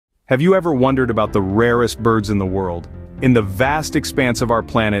Have you ever wondered about the rarest birds in the world? In the vast expanse of our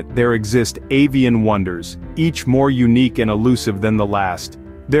planet, there exist avian wonders, each more unique and elusive than the last.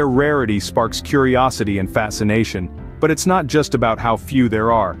 Their rarity sparks curiosity and fascination, but it's not just about how few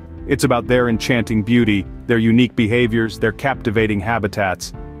there are. It's about their enchanting beauty, their unique behaviors, their captivating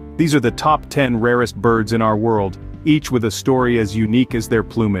habitats. These are the top 10 rarest birds in our world, each with a story as unique as their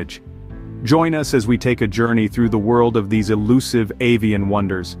plumage. Join us as we take a journey through the world of these elusive avian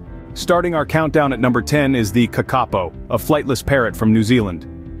wonders. Starting our countdown at number 10 is the kakapo, a flightless parrot from New Zealand.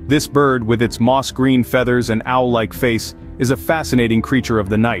 This bird, with its moss-green feathers and owl-like face, is a fascinating creature of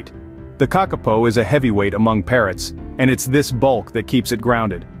the night. The kakapo is a heavyweight among parrots, and it's this bulk that keeps it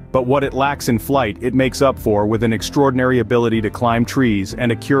grounded. But what it lacks in flight, it makes up for with an extraordinary ability to climb trees and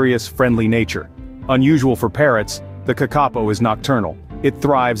a curious, friendly nature. Unusual for parrots, the kakapo is nocturnal. It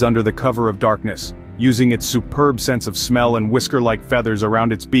thrives under the cover of darkness, using its superb sense of smell and whisker-like feathers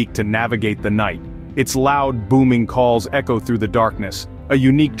around its beak to navigate the night. Its loud, booming calls echo through the darkness, a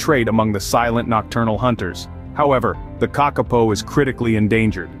unique trait among the silent nocturnal hunters. However, the kakapo is critically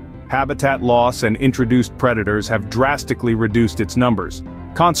endangered. Habitat loss and introduced predators have drastically reduced its numbers.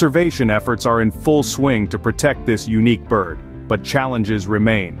 Conservation efforts are in full swing to protect this unique bird, but challenges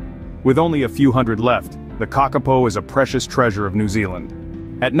remain. With only a few hundred left, the kakapo is a precious treasure of New Zealand.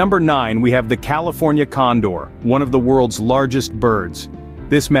 At number 9 we have the California condor, one of the world's largest birds.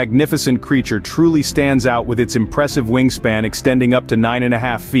 This magnificent creature truly stands out with its impressive wingspan extending up to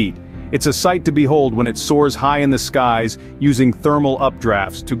 9.5 feet. It's a sight to behold when it soars high in the skies, using thermal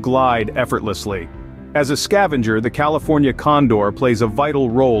updrafts to glide effortlessly. As a scavenger, the California condor plays a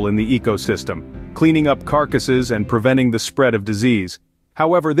vital role in the ecosystem, cleaning up carcasses and preventing the spread of disease.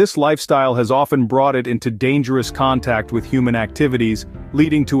 However, this lifestyle has often brought it into dangerous contact with human activities,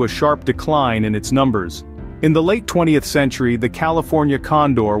 leading to a sharp decline in its numbers. In the late 20th century, the California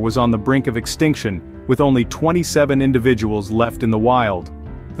condor was on the brink of extinction, with only 27 individuals left in the wild.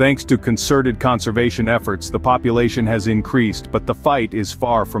 Thanks to concerted conservation efforts, the population has increased, but the fight is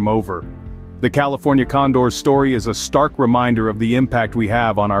far from over. The California condor's story is a stark reminder of the impact we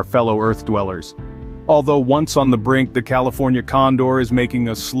have on our fellow Earth dwellers. Although once on the brink, the California condor is making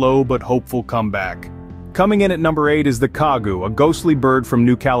a slow but hopeful comeback. Coming in at number 8 is the kagu, a ghostly bird from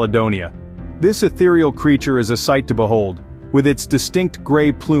New Caledonia. This ethereal creature is a sight to behold, with its distinct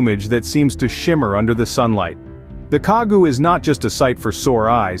gray plumage that seems to shimmer under the sunlight. The kagu is not just a sight for sore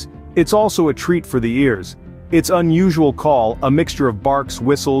eyes, it's also a treat for the ears. Its unusual call, a mixture of barks,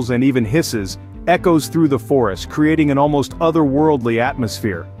 whistles, and even hisses, echoes through the forest, creating an almost otherworldly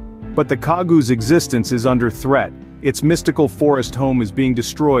atmosphere. But the kagu's existence is under threat. Its mystical forest home is being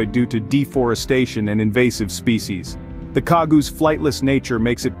destroyed due to deforestation and invasive species. The kagu's flightless nature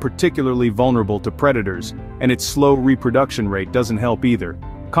makes it particularly vulnerable to predators, and its slow reproduction rate doesn't help either.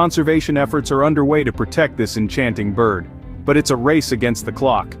 Conservation efforts are underway to protect this enchanting bird, but it's a race against the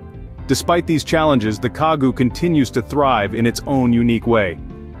clock. Despite these challenges, the kagu continues to thrive in its own unique way.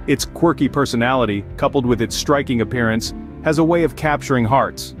 Its quirky personality, coupled with its striking appearance, has a way of capturing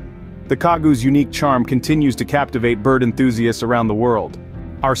hearts. The kagu's unique charm continues to captivate bird enthusiasts around the world.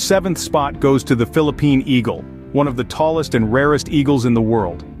 Our 7th spot goes to the Philippine eagle, one of the tallest and rarest eagles in the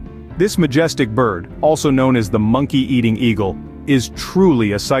world. This majestic bird, also known as the monkey-eating eagle, is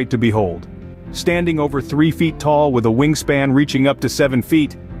truly a sight to behold. Standing over 3 feet tall with a wingspan reaching up to 7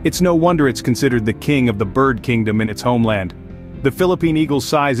 feet, it's no wonder it's considered the king of the bird kingdom in its homeland. The Philippine eagle's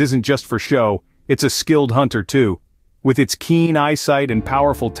size isn't just for show, it's a skilled hunter too. With its keen eyesight and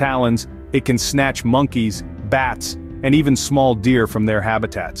powerful talons, it can snatch monkeys, bats, and even small deer from their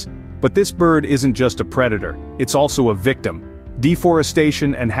habitats. But this bird isn't just a predator, it's also a victim.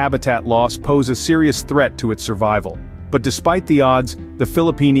 Deforestation and habitat loss pose a serious threat to its survival. But despite the odds, the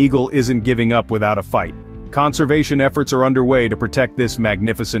Philippine eagle isn't giving up without a fight. Conservation efforts are underway to protect this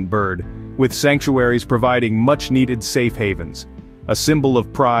magnificent bird, with sanctuaries providing much-needed safe havens. A symbol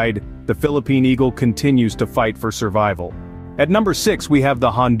of pride, the Philippine eagle continues to fight for survival. At number 6 we have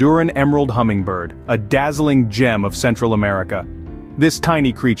the Honduran emerald hummingbird, a dazzling gem of Central America. This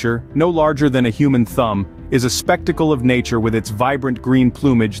tiny creature, no larger than a human thumb, is a spectacle of nature with its vibrant green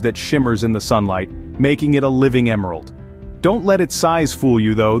plumage that shimmers in the sunlight, making it a living emerald. Don't let its size fool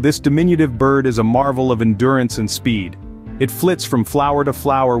you though, this diminutive bird is a marvel of endurance and speed. It flits from flower to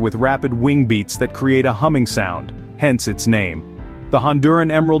flower with rapid wing beats that create a humming sound, hence its name. The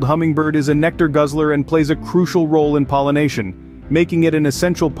Honduran emerald hummingbird is a nectar guzzler and plays a crucial role in pollination, making it an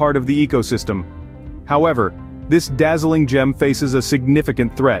essential part of the ecosystem. However, this dazzling gem faces a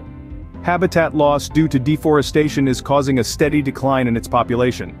significant threat. Habitat loss due to deforestation is causing a steady decline in its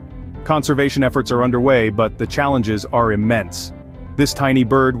population. Conservation efforts are underway, but the challenges are immense. This tiny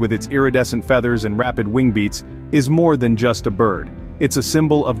bird with its iridescent feathers and rapid wing beats is more than just a bird. It's a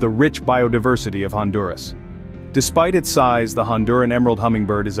symbol of the rich biodiversity of Honduras. Despite its size, the Honduran emerald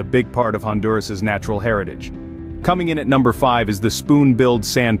hummingbird is a big part of Honduras's natural heritage. Coming in at number 5 is the spoon-billed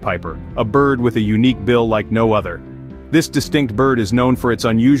sandpiper, a bird with a unique bill like no other. This distinct bird is known for its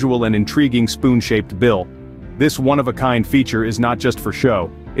unusual and intriguing spoon-shaped bill. This one-of-a-kind feature is not just for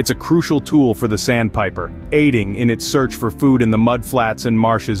show, it's a crucial tool for the sandpiper, aiding in its search for food in the mudflats and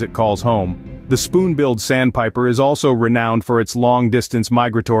marshes it calls home. The spoon-billed sandpiper is also renowned for its long-distance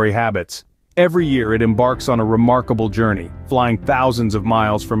migratory habits. Every year it embarks on a remarkable journey, flying thousands of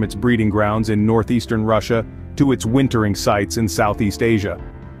miles from its breeding grounds in northeastern Russia to its wintering sites in Southeast Asia.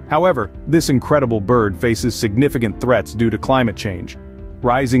 However, this incredible bird faces significant threats due to climate change.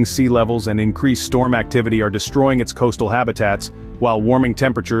 Rising sea levels and increased storm activity are destroying its coastal habitats, while warming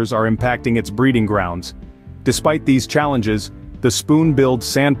temperatures are impacting its breeding grounds. Despite these challenges, the spoon-billed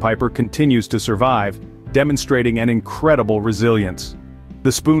sandpiper continues to survive, demonstrating an incredible resilience.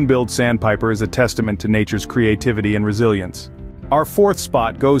 The spoon-billed sandpiper is a testament to nature's creativity and resilience. Our 4th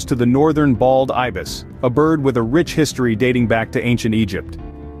spot goes to the northern bald ibis, a bird with a rich history dating back to ancient Egypt.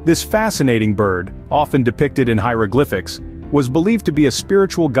 This fascinating bird, often depicted in hieroglyphics, was believed to be a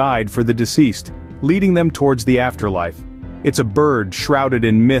spiritual guide for the deceased, leading them towards the afterlife. It's a bird shrouded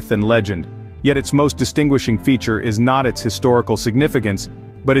in myth and legend, yet its most distinguishing feature is not its historical significance,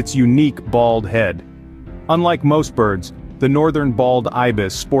 but its unique bald head. Unlike most birds, the northern bald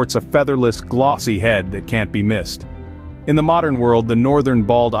ibis sports a featherless, glossy head that can't be missed. In the modern world, the northern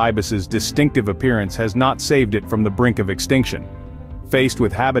bald ibis's distinctive appearance has not saved it from the brink of extinction. Faced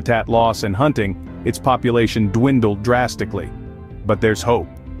with habitat loss and hunting, its population dwindled drastically. But there's hope.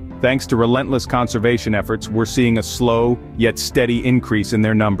 Thanks to relentless conservation efforts, we're seeing a slow, yet steady increase in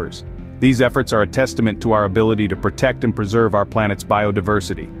their numbers. These efforts are a testament to our ability to protect and preserve our planet's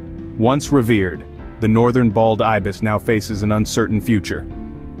biodiversity. Once revered, the northern bald ibis now faces an uncertain future.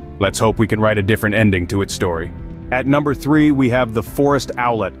 Let's hope we can write a different ending to its story. At number 3 we have the forest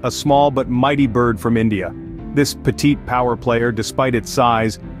owlet, a small but mighty bird from India. This petite power player, despite its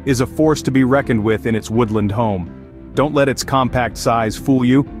size, is a force to be reckoned with in its woodland home. Don't let its compact size fool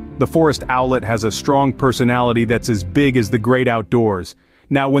you. The forest owlet has a strong personality that's as big as the great outdoors.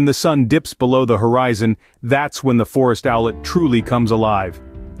 Now when the sun dips below the horizon, that's when the forest owlet truly comes alive.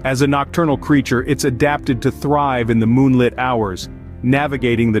 As a nocturnal creature, it's adapted to thrive in the moonlit hours,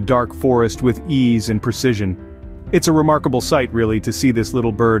 navigating the dark forest with ease and precision. It's a remarkable sight really to see this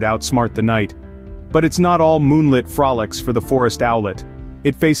little bird outsmart the night. But it's not all moonlit frolics for the forest owlet.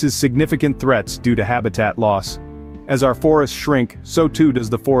 It faces significant threats due to habitat loss. As our forests shrink, so too does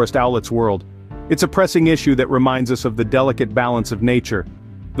the forest owlet's world. It's a pressing issue that reminds us of the delicate balance of nature.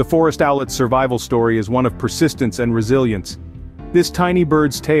 The forest owlet's survival story is one of persistence and resilience. This tiny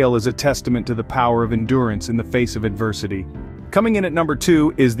bird's tale is a testament to the power of endurance in the face of adversity. Coming in at number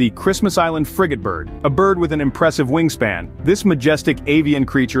 2 is the Christmas Island frigatebird, a bird with an impressive wingspan. This majestic avian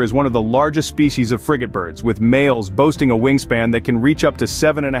creature is one of the largest species of frigatebirds, with males boasting a wingspan that can reach up to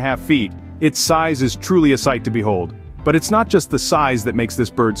 7.5 feet. Its size is truly a sight to behold. But it's not just the size that makes this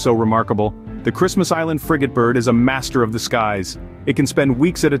bird so remarkable. The Christmas Island frigatebird is a master of the skies. It can spend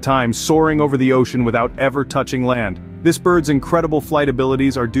weeks at a time soaring over the ocean without ever touching land. This bird's incredible flight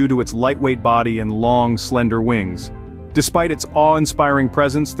abilities are due to its lightweight body and long, slender wings. Despite its awe-inspiring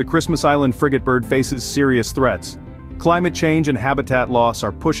presence, the Christmas Island frigatebird faces serious threats. Climate change and habitat loss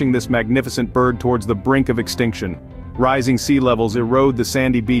are pushing this magnificent bird towards the brink of extinction. Rising sea levels erode the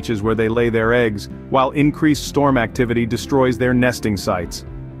sandy beaches where they lay their eggs, while increased storm activity destroys their nesting sites.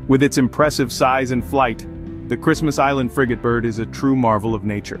 With its impressive size and flight, the Christmas Island frigatebird is a true marvel of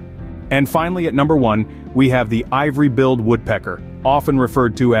nature. And finally at number 1, we have the ivory-billed woodpecker, often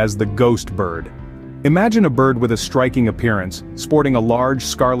referred to as the ghost bird. Imagine a bird with a striking appearance, sporting a large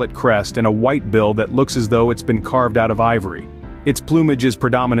scarlet crest and a white bill that looks as though it's been carved out of ivory. Its plumage is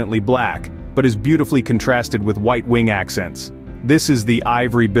predominantly black, but is beautifully contrasted with white wing accents. This is the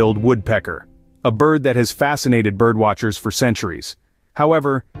ivory-billed woodpecker, a bird that has fascinated birdwatchers for centuries.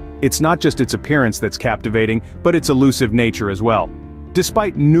 However, it's not just its appearance that's captivating, but its elusive nature as well.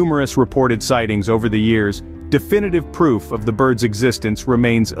 Despite numerous reported sightings over the years, definitive proof of the bird's existence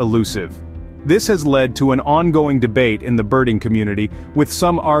remains elusive. This has led to an ongoing debate in the birding community, with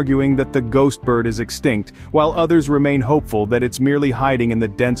some arguing that the ghost bird is extinct, while others remain hopeful that it's merely hiding in the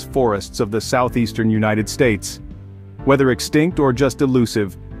dense forests of the southeastern United States. Whether extinct or just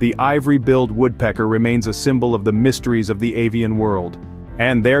elusive, the ivory-billed woodpecker remains a symbol of the mysteries of the avian world.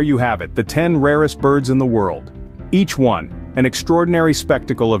 And there you have it, the 10 rarest birds in the world. Each one, an extraordinary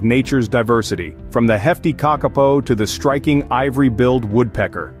spectacle of nature's diversity, from the hefty kakapo to the striking ivory-billed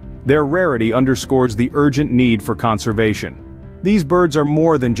woodpecker. Their rarity underscores the urgent need for conservation. These birds are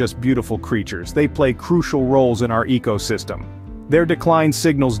more than just beautiful creatures, they play crucial roles in our ecosystem. Their decline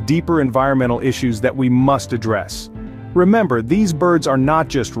signals deeper environmental issues that we must address. Remember, these birds are not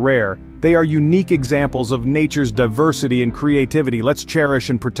just rare, they are unique examples of nature's diversity and creativity. Let's cherish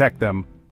and protect them.